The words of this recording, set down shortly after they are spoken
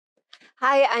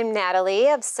Hi, I'm Natalie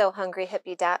of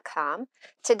SewHungryHippie.com.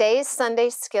 Today's Sunday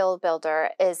skill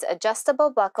builder is adjustable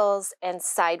buckles and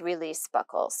side release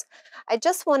buckles. I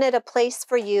just wanted a place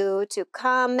for you to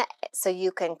come so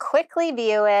you can quickly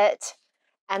view it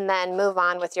and then move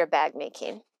on with your bag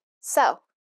making. So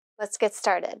let's get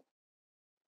started.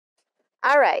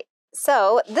 All right,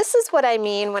 so this is what I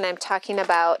mean when I'm talking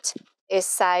about a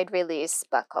side release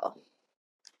buckle.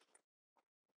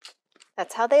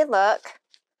 That's how they look.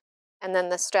 And then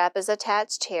the strap is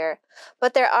attached here.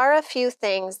 But there are a few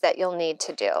things that you'll need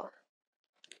to do.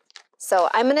 So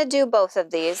I'm going to do both of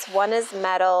these. One is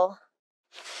metal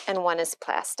and one is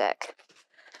plastic.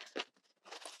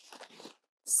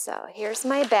 So here's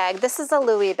my bag. This is a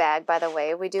Louis bag, by the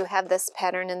way. We do have this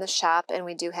pattern in the shop and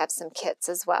we do have some kits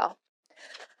as well.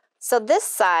 So this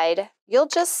side, you'll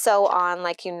just sew on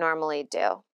like you normally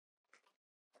do.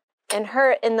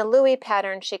 In the Louis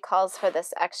pattern, she calls for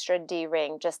this extra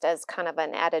D-ring just as kind of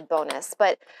an added bonus,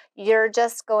 but you're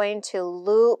just going to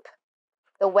loop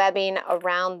the webbing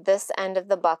around this end of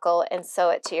the buckle and sew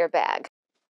it to your bag.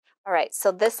 All right,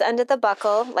 so this end of the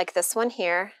buckle, like this one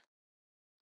here,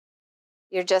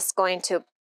 you're just going to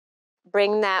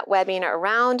bring that webbing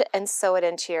around and sew it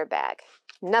into your bag.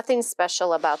 Nothing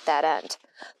special about that end.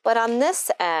 But on this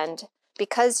end,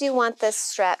 because you want this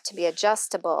strap to be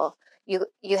adjustable, you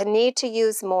need to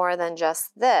use more than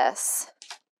just this.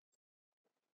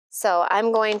 So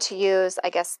I'm going to use, I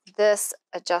guess, this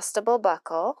adjustable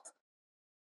buckle,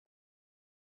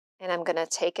 and I'm going to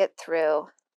take it through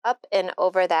up and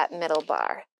over that middle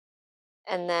bar.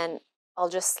 And then I'll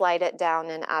just slide it down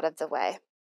and out of the way.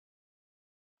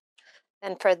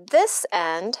 And for this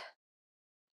end,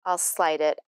 I'll slide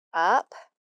it up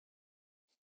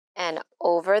and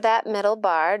over that middle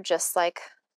bar, just like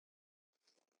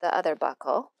the other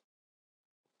buckle.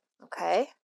 Okay.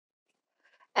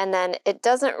 And then it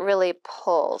doesn't really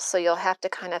pull, so you'll have to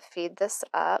kind of feed this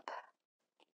up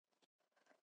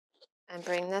and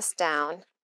bring this down.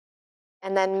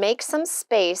 And then make some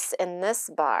space in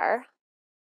this bar.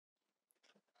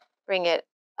 Bring it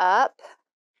up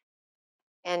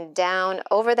and down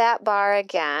over that bar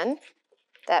again,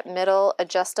 that middle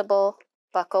adjustable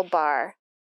buckle bar.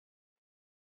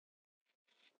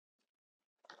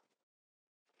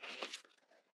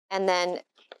 And then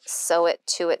sew it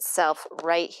to itself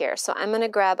right here. So I'm going to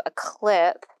grab a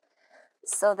clip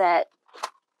so that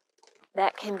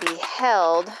that can be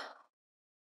held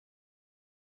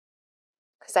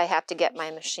because I have to get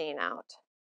my machine out.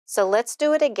 So let's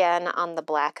do it again on the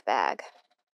black bag,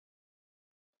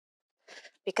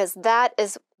 because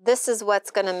this is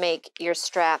what's going to make your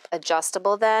strap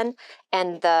adjustable then,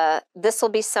 and this will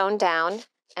be sewn down,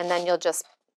 and then you'll just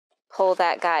pull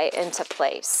that guy into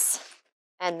place,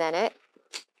 and then it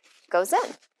goes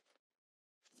in.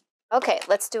 Okay,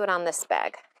 let's do it on this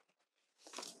bag.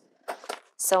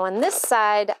 So on this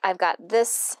side, I've got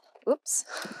this, oops,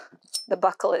 the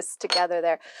buckle is together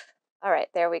there. All right,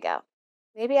 there we go.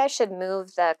 Maybe I should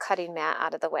move the cutting mat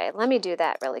out of the way. Let me do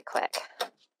that really quick.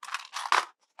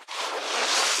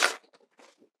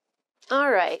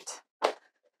 All right.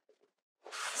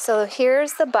 So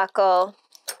here's the buckle.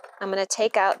 I'm going to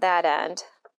take out that end.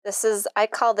 I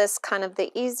call this kind of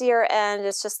the easier end.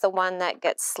 It's just the one that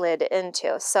gets slid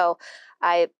into. So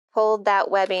I pulled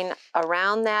that webbing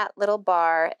around that little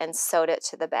bar and sewed it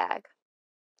to the bag.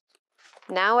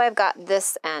 Now I've got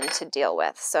this end to deal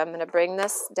with. So I'm going to bring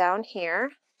this down here,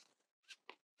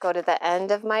 go to the end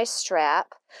of my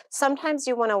strap. Sometimes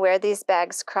you want to wear these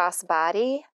bags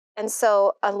cross-body, and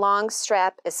so a long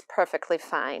strap is perfectly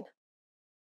fine.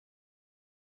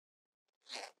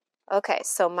 Okay,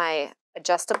 so my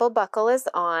adjustable buckle is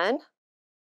on,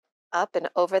 up and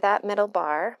over that middle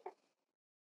bar.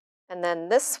 And then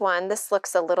this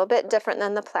looks a little bit different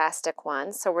than the plastic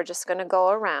one, so we're just going to go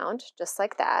around just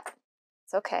like that.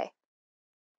 It's okay.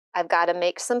 I've got to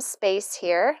make some space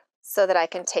here so that I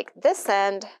can take this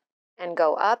end and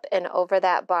go up and over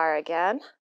that bar again.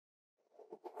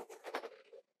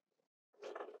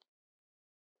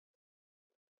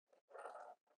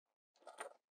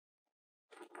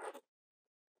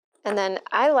 And then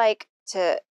I like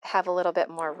to have a little bit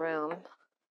more room.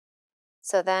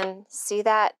 So then see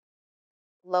that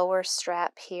lower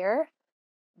strap here?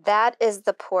 That is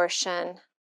the portion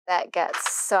that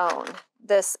gets sewn.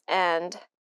 This end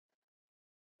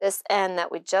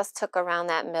that we just took around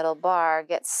that middle bar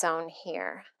gets sewn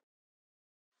here.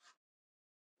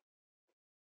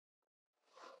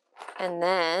 And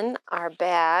then our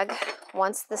bag,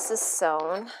 once this is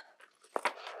sewn,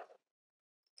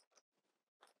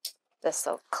 this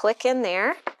will click in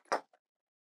there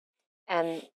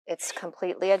and it's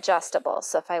completely adjustable.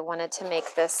 So if I wanted to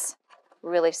make this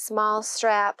really small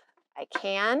strap, I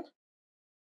can.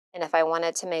 And if I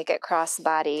wanted to make it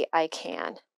crossbody, I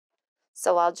can.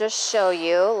 So I'll just show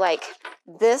you, like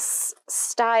this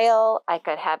style, I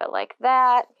could have it like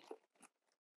that.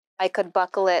 I could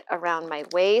buckle it around my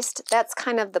waist. That's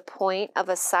kind of the point of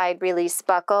a side release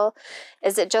buckle,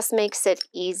 is it just makes it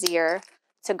easier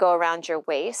to go around your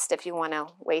waist if you want to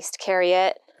waist carry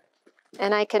it.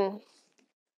 And I can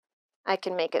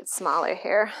make it smaller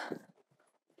here.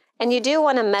 And you do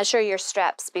want to measure your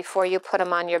straps before you put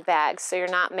them on your bag so you're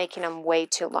not making them way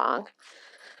too long.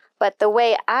 But the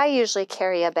way I usually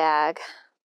carry a bag,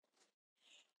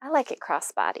 I like it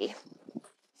crossbody.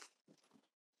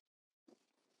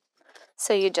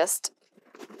 So you just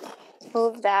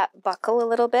move that buckle a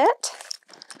little bit.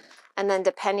 And then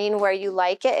depending where you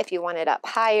like it, if you want it up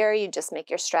higher, you just make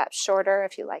your strap shorter.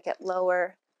 If you like it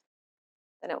lower,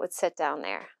 then it would sit down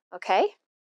there, okay?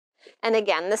 And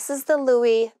again, this is the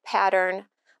Louis pattern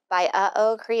by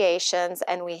Uh-Oh Creations,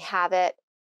 and we have it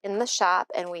in the shop,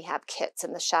 and we have kits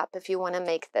in the shop if you want to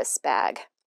make this bag.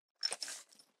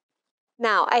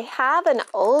 Now, I have an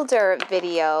older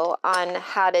video on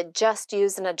how to just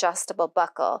use an adjustable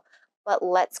buckle, but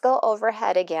let's go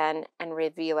overhead again and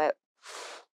review it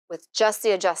with just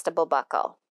the adjustable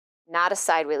buckle, not a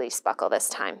side release buckle this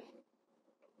time.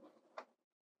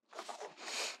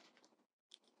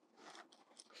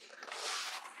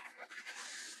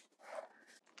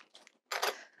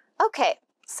 Okay,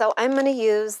 so I'm going to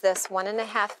use this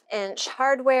 1.5 inch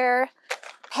hardware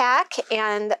pack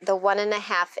and the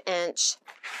 1.5 inch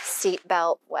seat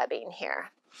belt webbing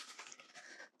here.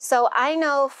 So I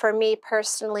know for me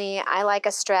personally, I like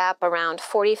a strap around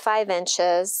 45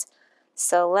 inches.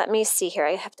 So let me see here.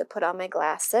 I have to put on my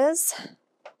glasses.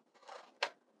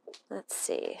 Let's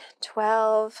see,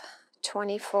 12,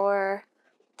 24,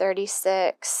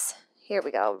 36. Here we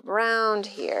go, round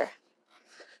here.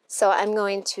 So I'm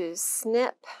going to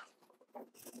snip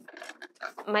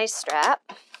my strap.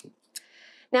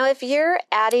 Now, if you're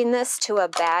adding this to a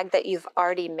bag that you've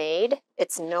already made,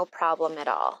 it's no problem at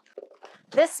all.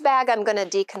 This bag I'm going to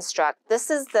deconstruct. This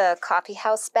is the coffee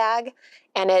house bag,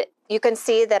 and you can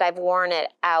see that I've worn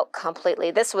it out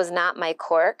completely. This was not my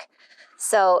cork.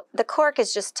 So the cork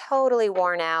is just totally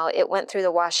worn out. It went through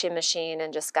the washing machine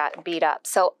and just got beat up.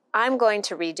 So I'm going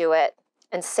to redo it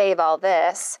and save all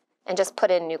this and just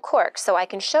put in new cork so I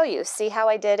can show you. See how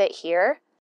I did it here?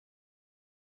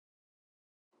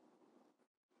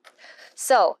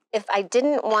 So if I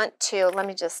didn't want to, let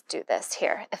me just do this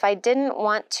here. If I didn't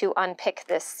want to unpick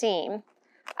this seam,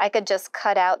 I could just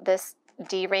cut out this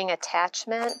D-ring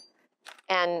attachment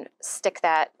and stick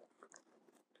that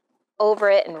over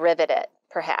it and rivet it,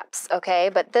 perhaps, okay?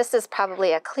 But this is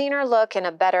probably a cleaner look and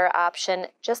a better option.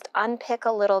 Just unpick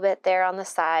a little bit there on the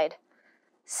side,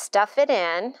 stuff it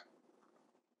in,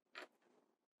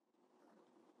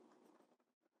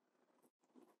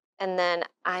 and then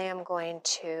I am going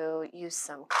to use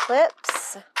some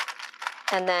clips,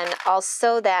 and then I'll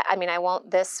sew that. I mean, I won't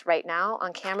this right now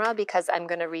on camera because I'm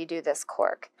going to redo this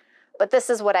cork, but this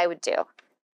is what I would do.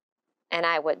 And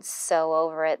I would sew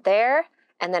over it there,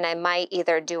 and then I might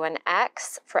either do an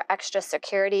X for extra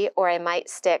security, or I might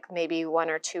stick maybe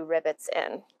 1 or 2 rivets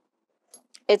in.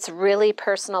 It's really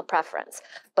personal preference.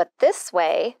 But this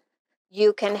way,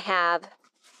 you can have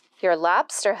your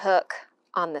lobster hook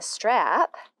on the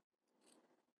strap,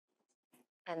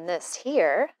 and this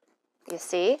here, you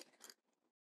see?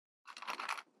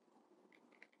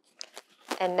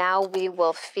 And now we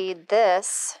will feed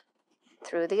this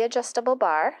through the adjustable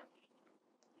bar,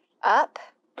 up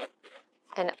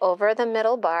and over the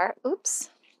middle bar, oops,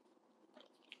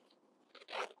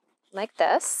 like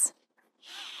this,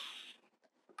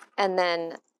 and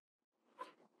then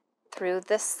through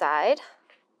this side,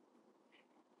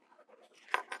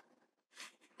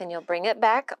 and you'll bring it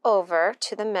back over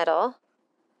to the middle,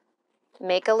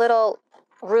 make a little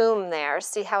room there.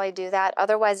 See how I do that?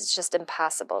 Otherwise, it's just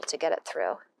impossible to get it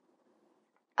through.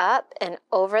 Up and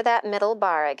over that middle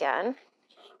bar again.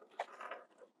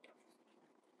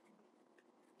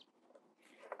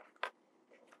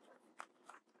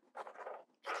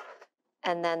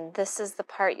 And then this is the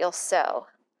part you'll sew.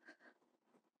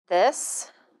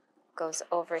 This goes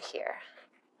over here.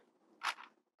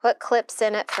 Put clips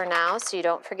in it for now so you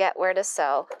don't forget where to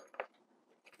sew.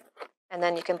 And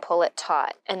then you can pull it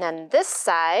taut. And then this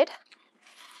side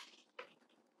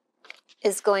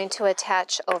is going to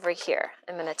attach over here.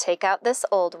 I'm going to take out this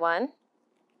old one.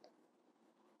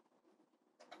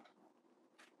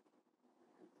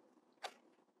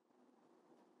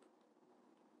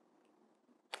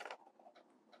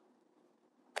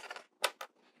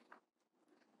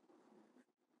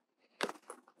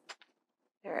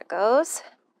 There it goes.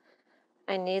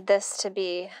 I need this to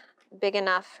be big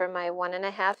enough for my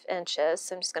 1.5 inches.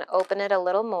 So I'm just going to open it a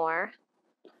little more.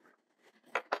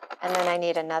 And then I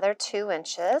need another 2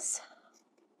 inches.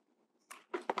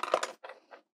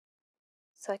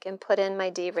 So I can put in my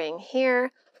D-ring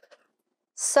here.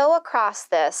 Sew across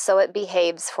this so it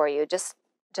behaves for you. Just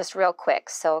real quick,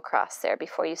 sew across there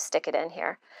before you stick it in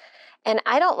here. And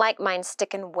I don't like mine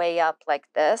sticking way up like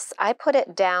this. I put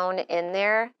it down in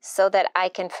there so that I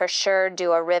can for sure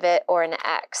do a rivet or an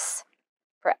X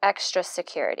for extra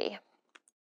security.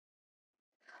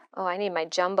 Oh, I need my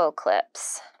jumbo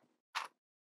clips.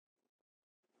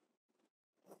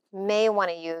 May want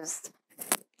to use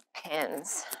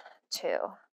pins too.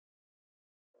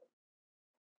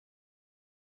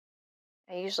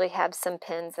 I usually have some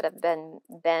pins that have been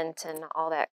bent and all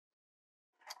that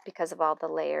because of all the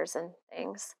layers and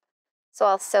things. So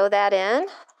I'll sew that in,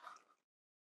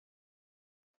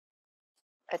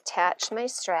 attach my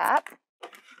strap,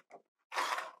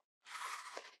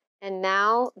 and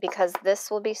now because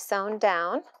this will be sewn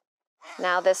down,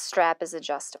 now this strap is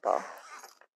adjustable.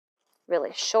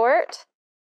 Really short,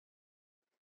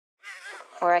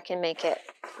 or I can make it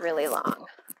really long.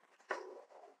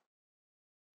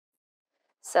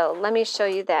 So let me show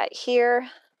you that here.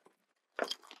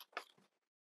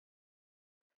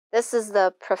 This is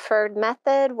the preferred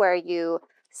method where you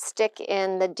stick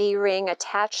in the D-ring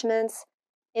attachments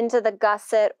into the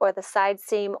gusset or the side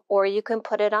seam, or you can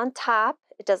put it on top.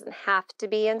 It doesn't have to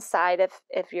be inside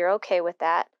if you're okay with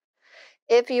that.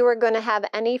 If you were going to have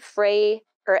any fray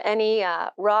or any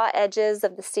raw edges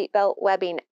of the seatbelt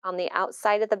webbing on the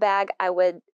outside of the bag, I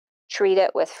would treat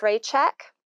it with fray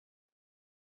check.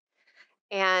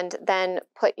 And then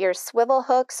put your swivel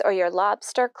hooks or your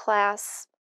lobster clasp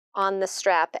on the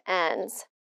strap ends,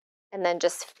 and then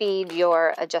just feed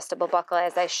your adjustable buckle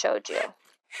as I showed you.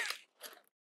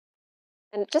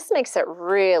 And it just makes it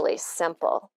really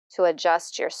simple to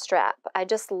adjust your strap. I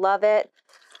just love it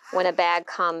when a bag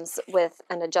comes with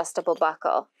an adjustable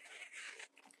buckle.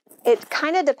 It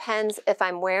kind of depends if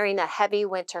I'm wearing a heavy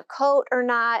winter coat or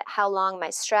not, how long my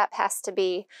strap has to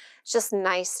be. It's just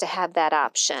nice to have that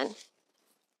option.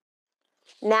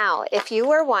 Now, if you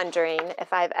were wondering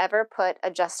if I've ever put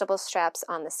adjustable straps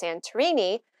on the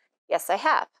Santorini, yes, I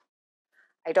have.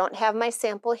 I don't have my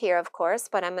sample here, of course,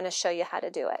 but I'm going to show you how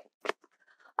to do it.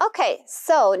 Okay,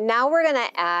 so now we're going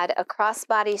to add a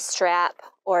crossbody strap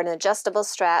or an adjustable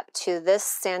strap to this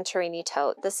Santorini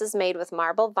tote. This is made with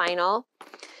marble vinyl,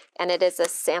 and it is a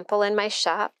sample in my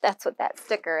shop. That's what that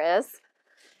sticker is.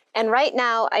 And right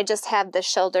now, I just have the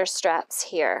shoulder straps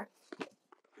here.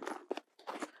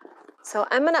 So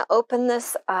I'm going to open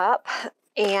this up,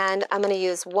 and I'm going to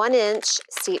use 1-inch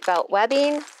seatbelt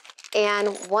webbing and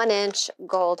 1-inch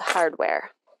gold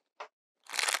hardware.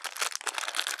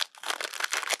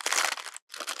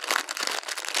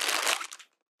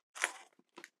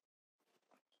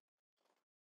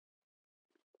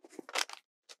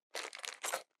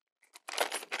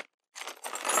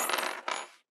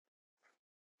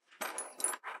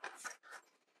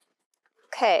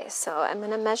 Okay, so I'm going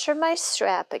to measure my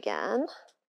strap again.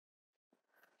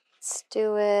 Let's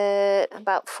do it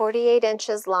about 48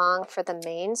 inches long for the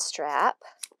main strap.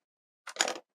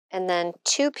 And then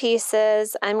 2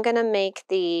 pieces. I'm going to make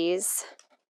these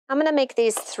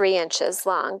 3 inches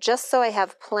long, just so I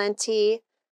have plenty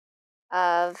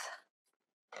of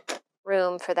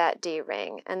room for that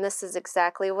D-ring. And this is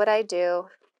exactly what I do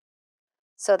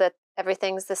so that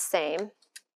everything's the same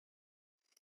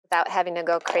without having to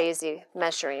go crazy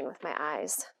measuring with my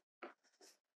eyes.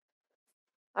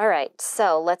 All right,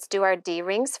 so let's do our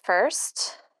D-rings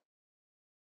first.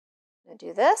 I'm going to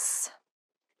do this,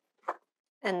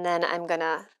 and then I'm going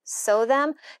to sew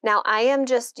them. Now, I am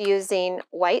just using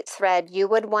white thread. You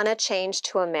would want to change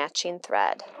to a matching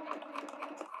thread.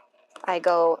 I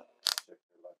go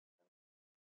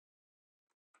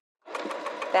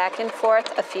back and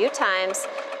forth a few times.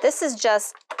 This is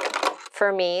just,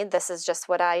 for me, this is just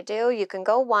what I do. You can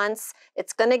go once.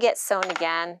 It's going to get sewn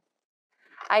again.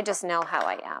 I just know how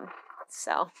I am.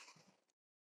 So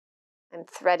I'm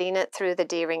threading it through the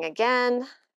D-ring again,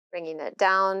 bringing it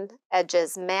down,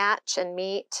 edges match and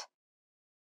meet,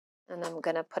 and I'm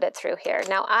going to put it through here.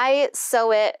 Now I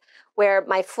sew it where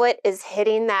my foot is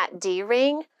hitting that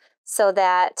D-ring so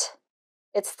that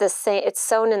it's the same, it's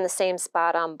sewn in the same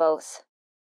spot on both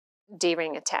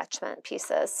D-ring attachment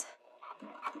pieces.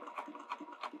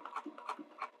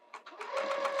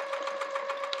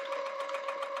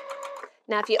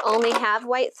 Now, if you only have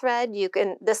white thread, you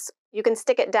can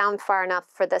stick it down far enough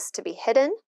for this to be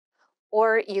hidden,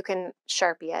 or you can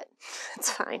Sharpie it.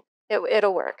 It's fine.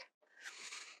 It'll work.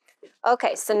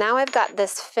 Okay, so now I've got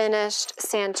this finished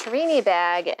Santorini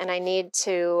bag and I need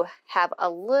to have a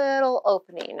little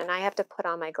opening, and I have to put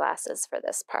on my glasses for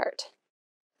this part.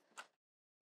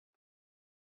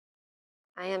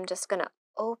 I am just going to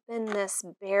open this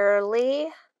barely,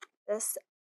 this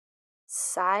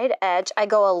side edge. I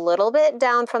go a little bit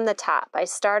down from the top. I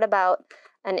start about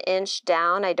an inch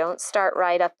down. I don't start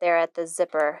right up there at the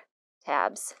zipper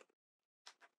tabs.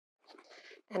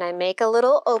 And I make a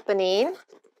little opening.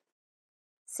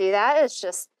 See that? It's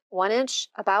just 1 inch,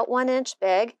 about 1 inch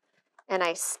big, and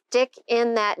I stick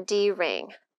in that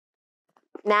D-ring.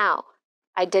 Now,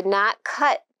 I did not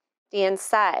cut the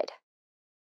inside.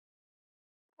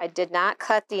 I did not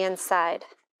cut the inside.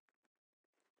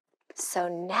 So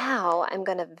now I'm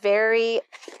going to very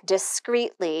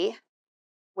discreetly,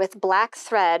 with black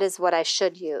thread is what I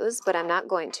should use, but I'm not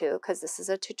going to because this is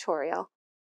a tutorial.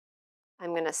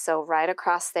 I'm going to sew right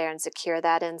across there and secure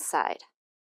that inside.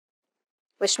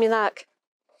 Wish me luck.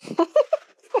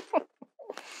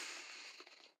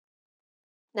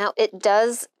 Now it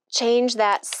does change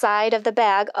that side of the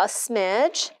bag a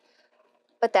smidge,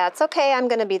 but that's okay. I'm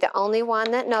going to be the only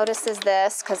one that notices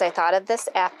this because I thought of this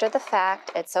after the fact.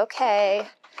 It's okay.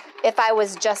 If I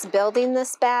was just building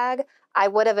this bag, I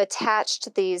would have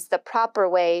attached these the proper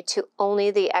way to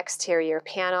only the exterior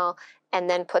panel and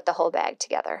then put the whole bag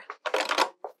together.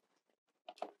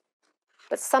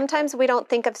 But sometimes we don't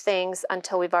think of things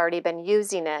until we've already been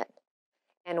using it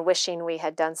and wishing we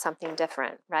had done something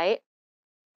different, right?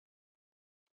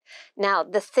 Now,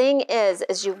 the thing is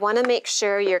you want to make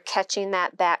sure you're catching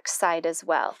that back side as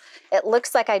well. It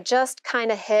looks like I just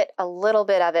kind of hit a little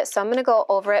bit of it, so I'm going to go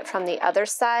over it from the other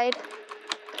side.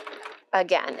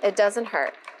 Again, it doesn't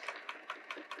hurt.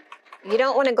 You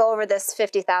don't want to go over this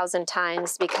 50,000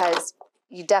 times because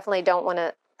you definitely don't want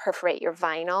to perforate your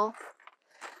vinyl.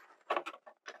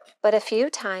 But a few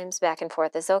times back and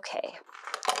forth is okay.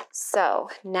 So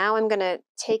now I'm going to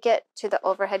take it to the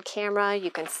overhead camera. You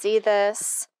can see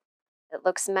this. It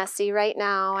looks messy right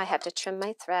now. I have to trim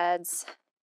my threads.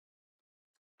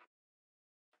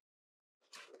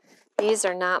 These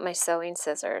are not my sewing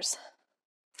scissors.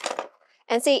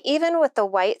 And see, even with the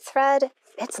white thread,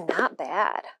 it's not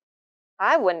bad.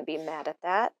 I wouldn't be mad at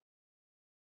that.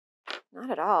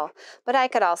 Not at all. But I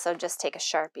could also just take a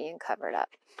Sharpie and cover it up.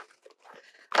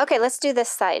 Okay, let's do this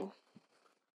side.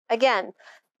 Again,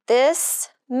 this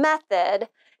method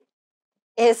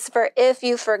is for if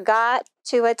you forgot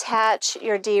to attach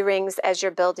your D-rings as you're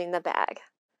building the bag.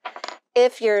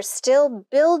 If you're still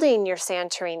building your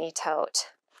Santorini tote,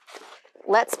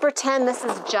 let's pretend this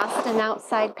is just an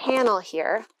outside panel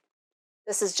here.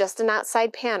 This is just an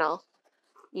outside panel.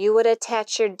 You would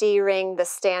attach your D-ring the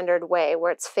standard way,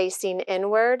 where it's facing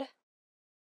inward,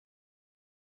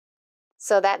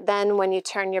 so that then when you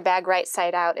turn your bag right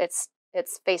side out, it's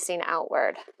facing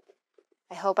outward.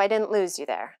 I hope I didn't lose you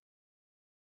there.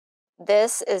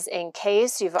 This is in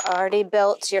case you've already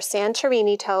built your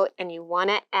Santorini tote and you want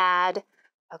to add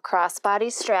a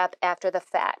crossbody strap after the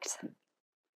fact.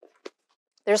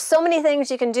 There's so many things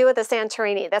you can do with the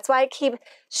Santorini. That's why I keep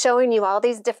showing you all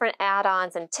these different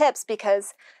add-ons and tips,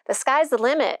 because the sky's the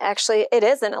limit. Actually, it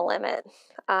isn't a limit.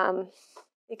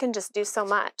 You can just do so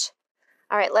much.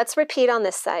 All right, let's repeat on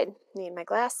this side. Need my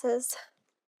glasses.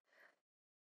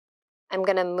 I'm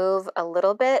going to move a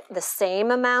little bit, the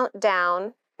same amount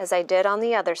down as I did on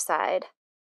the other side.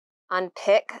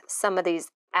 Unpick some of these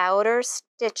outer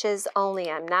stitches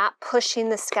only. I'm not pushing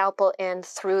the scalpel in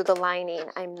through the lining.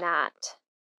 I'm not.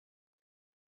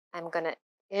 I'm going to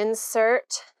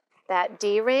insert that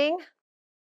D-ring.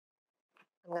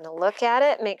 I'm going to look at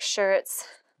it, make sure it's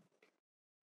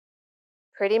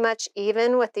pretty much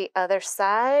even with the other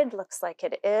side. Looks like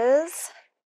it is.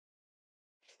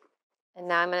 And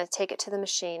now I'm going to take it to the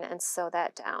machine and sew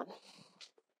that down.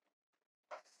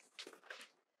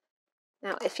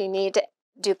 Now, if you need to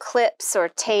do clips or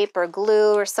tape or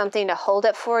glue or something to hold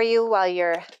it for you while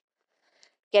you're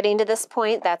getting to this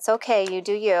point, that's okay. You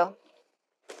do you.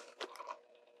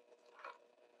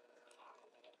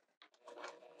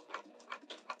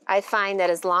 I find that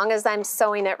as long as I'm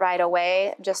sewing it right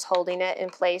away, just holding it in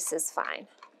place is fine.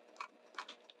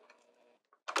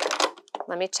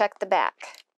 Let me check the back.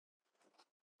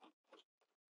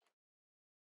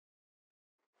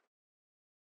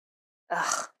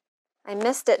 Ugh, I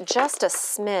missed it just a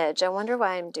smidge. I wonder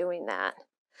why I'm doing that.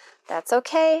 That's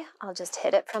okay. I'll just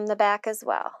hit it from the back as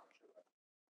well.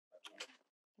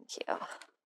 Thank you.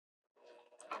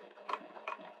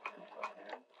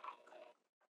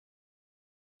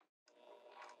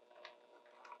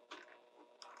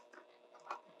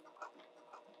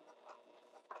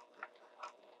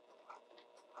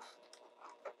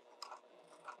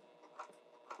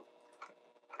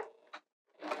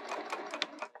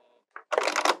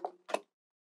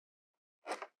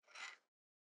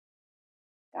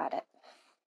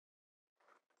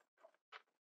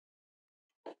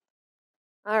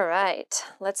 All right,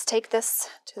 let's take this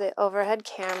to the overhead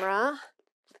camera.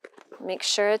 Make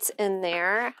sure it's in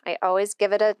there. I always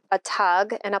give it a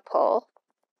tug and a pull.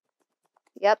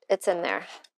 Yep, it's in there.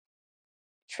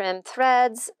 Trim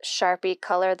threads, Sharpie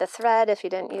color the thread if you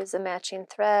didn't use a matching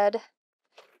thread.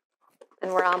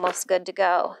 And we're almost good to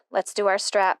go. Let's do our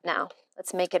strap now.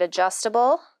 Let's make it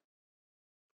adjustable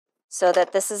so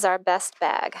that this is our best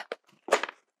bag.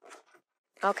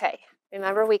 Okay,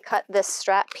 remember we cut this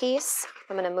strap piece.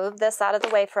 I'm going to move this out of the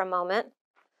way for a moment.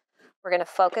 We're going to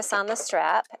focus on the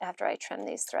strap after I trim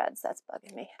these threads. That's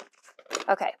bugging me.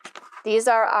 Okay, these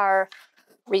are our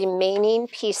remaining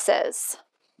pieces.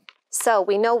 So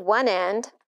we know one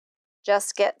end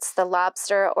just gets the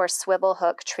lobster or swivel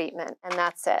hook treatment, and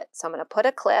that's it. So I'm going to put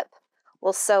a clip.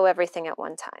 We'll sew everything at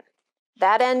one time.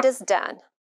 That end is done.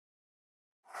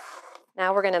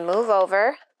 Now we're going to move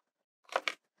over.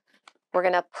 We're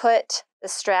going to put the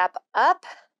strap up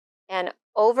and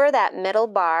over that middle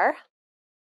bar.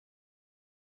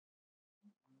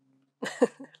 I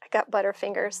got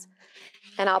butterfingers.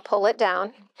 And I'll pull it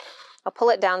down. I'll pull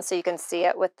it down so you can see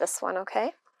it with this one,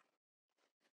 okay?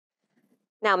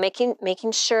 Now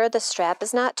making sure the strap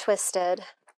is not twisted,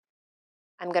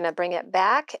 I'm going to bring it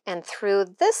back and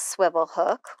through this swivel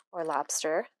hook or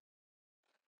lobster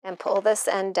and pull this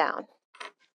end down.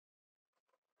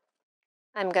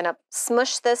 I'm going to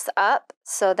smush this up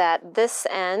so that this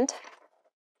end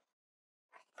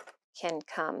can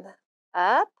come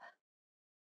up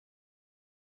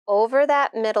over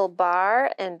that middle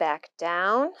bar and back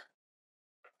down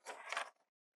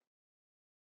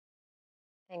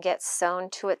and get sewn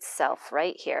to itself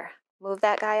right here. Move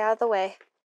that guy out of the way.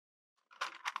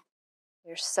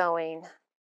 You're sewing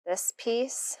this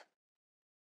piece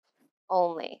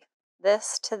only,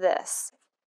 this to this.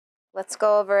 Let's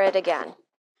go over it again.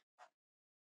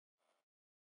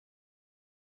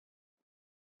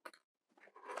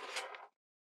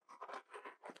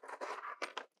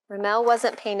 Ramel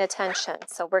wasn't paying attention,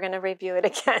 so we're going to review it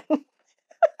again.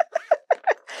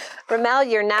 Ramel,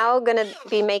 you're now going to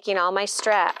be making all my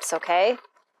straps, okay?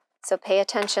 So pay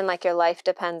attention like your life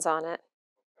depends on it.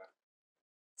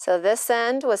 So this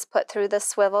end was put through the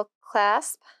swivel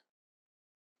clasp.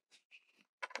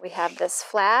 We have this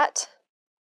flat.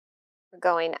 We're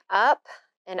going up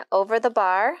and over the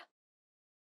bar.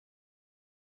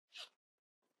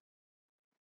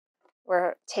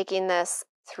 We're taking this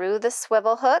through the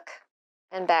swivel hook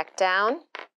and back down.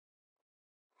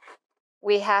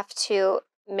 We have to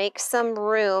make some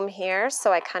room here,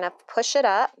 so I kind of push it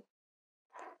up.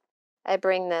 I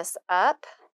bring this up,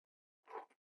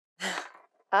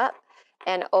 up,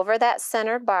 and over that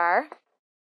center bar.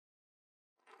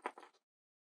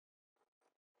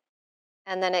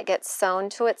 And then it gets sewn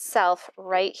to itself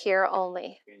right here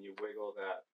only. Can you wiggle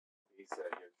that piece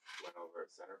that you went over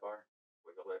center bar?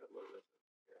 Wiggle it a little bit.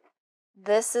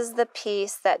 Yeah. This is the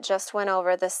piece that just went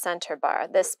over the center bar,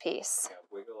 this piece. Yeah,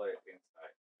 wiggle it inside.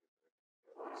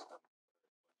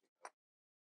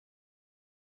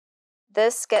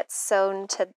 This gets sewn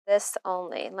to this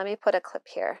only. Let me put a clip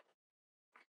here.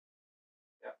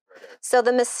 Yeah, right there. So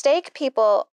the mistake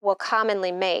people will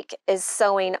commonly make is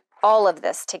sewing all of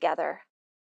this together.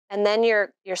 And then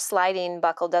your sliding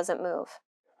buckle doesn't move.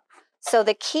 So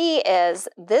the key is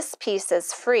this piece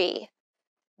is free.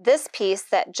 This piece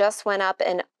that just went up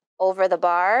and over the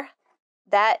bar,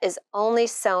 that is only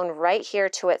sewn right here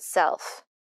to itself.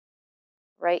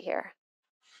 Right here.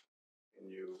 Can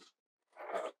you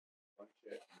punch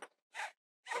it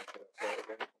upside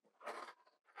again?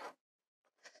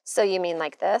 So you mean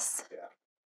like this? Yeah.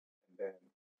 And then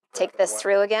Take this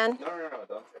through again? No,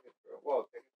 don't take it through. Well,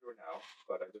 take it through now,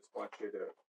 but I just want you to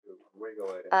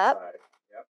wiggle it Up. inside.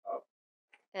 Yep, up.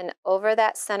 And over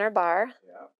that center bar.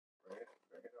 Yeah, bring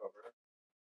it over.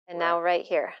 And now right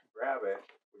here. Grab it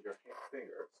with your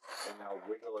fingers and now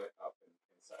wiggle it up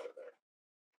inside of there.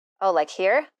 Oh, like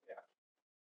here? Yeah.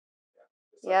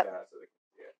 Just Yep. like that so they can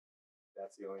see it.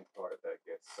 That's the only part that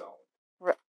gets sewn.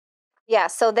 Yeah,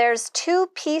 so there's two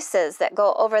pieces that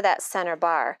go over that center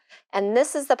bar. And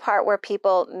this is the part where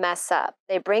people mess up.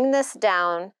 They bring this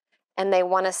down and they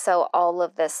want to sew all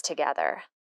of this together.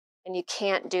 And you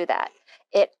can't do that.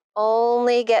 It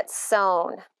only gets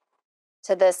sewn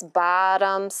to this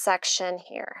bottom section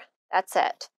here. That's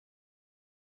it.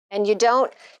 And you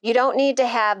don't need to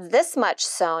have this much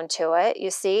sewn to it. You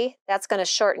see, that's going to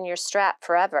shorten your strap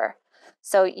forever.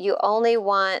 So you only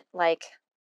want like,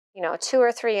 2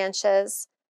 or 3 inches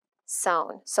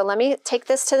sewn. So let me take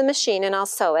this to the machine and I'll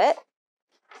sew it.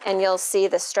 And you'll see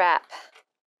the strap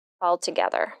all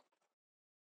together.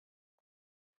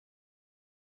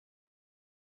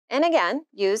 And again,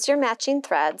 use your matching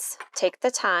threads. Take the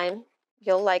time.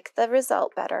 You'll like the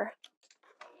result better.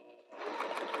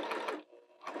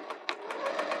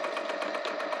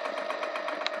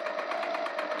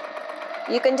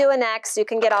 You can do an X. You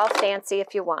can get all fancy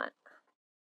if you want.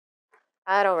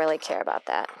 I don't really care about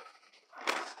that.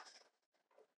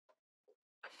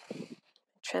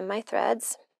 Trim my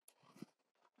threads.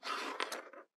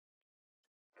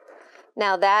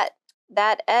 Now that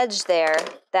edge there,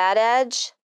 that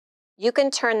edge, you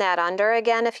can turn that under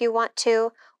again if you want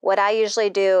to. What I usually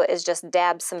do is just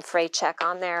dab some fray check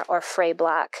on there or fray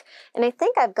block. And I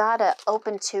think I've got an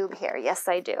open tube here. Yes,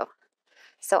 I do.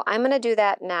 So I'm going to do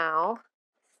that now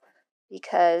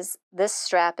because this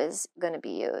strap is going to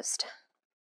be used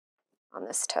on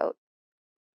this tote.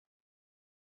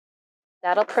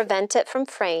 That'll prevent it from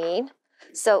fraying.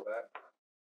 So,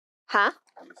 huh?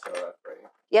 You sell that fray?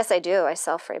 Yes, I do. I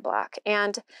sell fray block.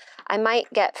 And I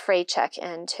might get fray check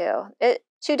in too.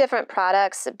 Two different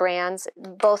products, brands,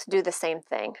 both do the same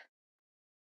thing.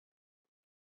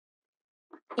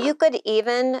 You could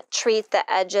even treat the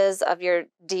edges of your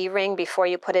D-ring before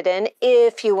you put it in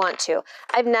if you want to.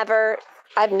 I've never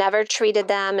treated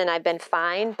them and I've been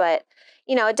fine, but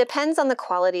you know, it depends on the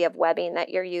quality of webbing that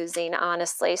you're using,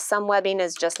 honestly. Some webbing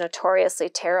is just notoriously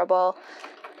terrible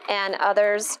and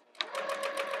others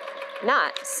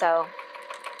not. So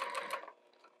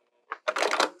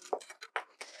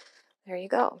there you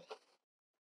go.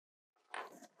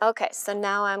 Okay, so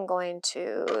now I'm going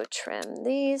to trim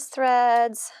these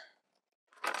threads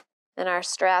and our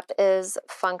strap is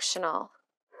functional.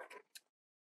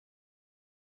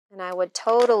 And I would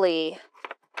totally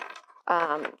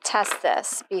test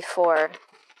this before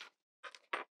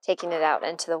taking it out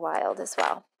into the wild as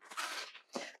well.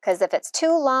 Because if it's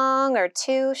too long or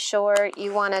too short,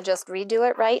 you want to just redo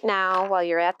it right now while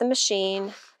you're at the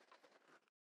machine.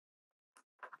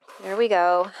 There we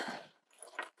go.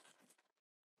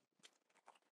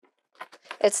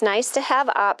 It's nice to have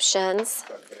options.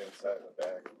 Tuck it inside the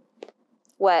bag.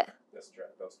 What? This strap,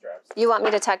 those straps. You want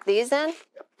me to tuck these in?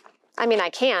 Yep. I mean, I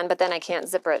can, but then I can't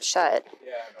zipper it shut.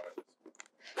 Yeah, I know.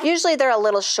 Usually they're a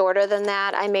little shorter than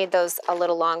that. I made those a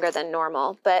little longer than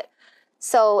normal. But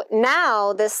so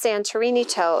now this Santorini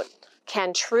tote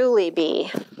can truly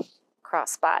be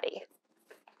crossbody.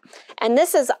 And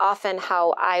this is often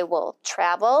how I will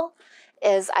travel,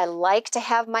 is I like to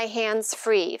have my hands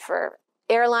free for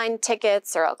airline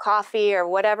tickets or a coffee or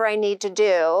whatever I need to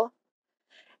do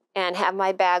and have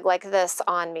my bag like this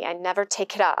on me. I never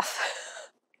take it off.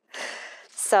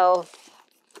 So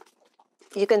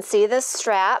you can see this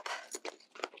strap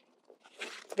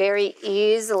very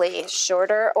easily,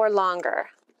 shorter or longer.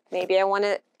 Maybe I want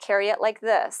to carry it like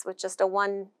this with just a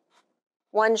one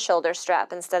shoulder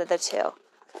strap instead of the two.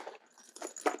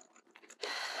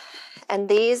 And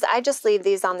these, I just leave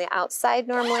these on the outside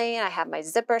normally, and I have my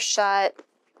zipper shut,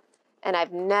 and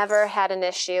I've never had an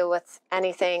issue with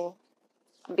anything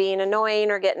being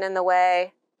annoying or getting in the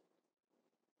way.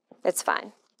 It's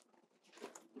fine.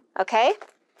 Okay?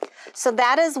 So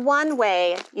that is one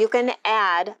way you can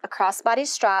add a crossbody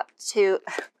strap to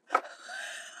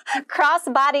a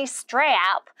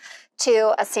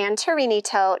Santorini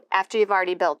tote after you've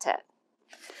already built it.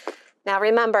 Now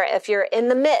remember, if you're in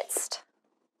the midst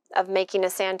of making a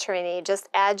Santorini, just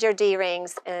add your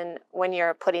D-rings in when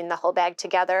you're putting the whole bag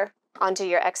together onto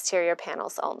your exterior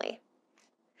panels only.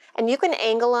 And you can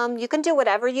angle them, you can do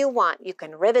whatever you want. You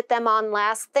can rivet them on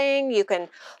last thing, you could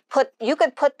put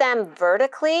them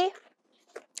vertically.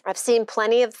 I've seen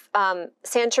plenty of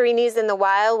Santorinis in the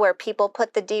wild where people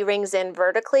put the D-rings in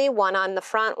vertically, one on the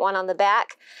front, one on the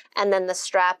back, and then the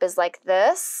strap is like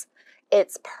this.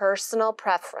 It's personal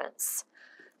preference.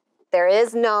 There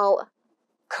is no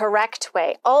correct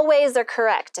way. All ways are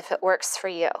correct if it works for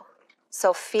you.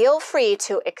 So feel free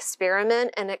to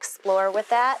experiment and explore with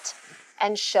that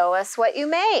and show us what you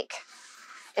make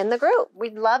in the group.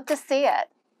 We'd love to see it.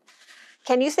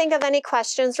 Can you think of any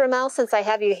questions, Ramel, since I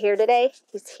have you here today?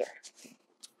 He's here.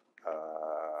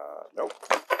 Nope.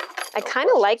 I kind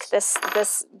of like this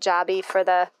jobby for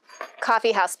the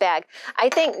coffee house bag. I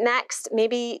think next,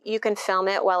 maybe you can film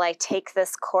it while I take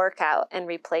this cork out and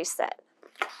replace it.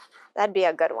 That'd be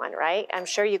a good one, right? I'm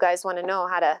sure you guys want to know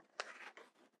how to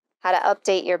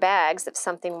update your bags if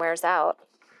something wears out.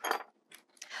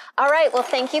 All right, well,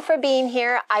 thank you for being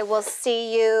here. I will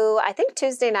see you, I think,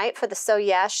 Tuesday night for the Sew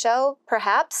Yeah show,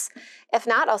 perhaps. If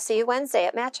not, I'll see you Wednesday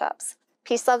at Match Ups.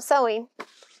 Peace, love, sewing.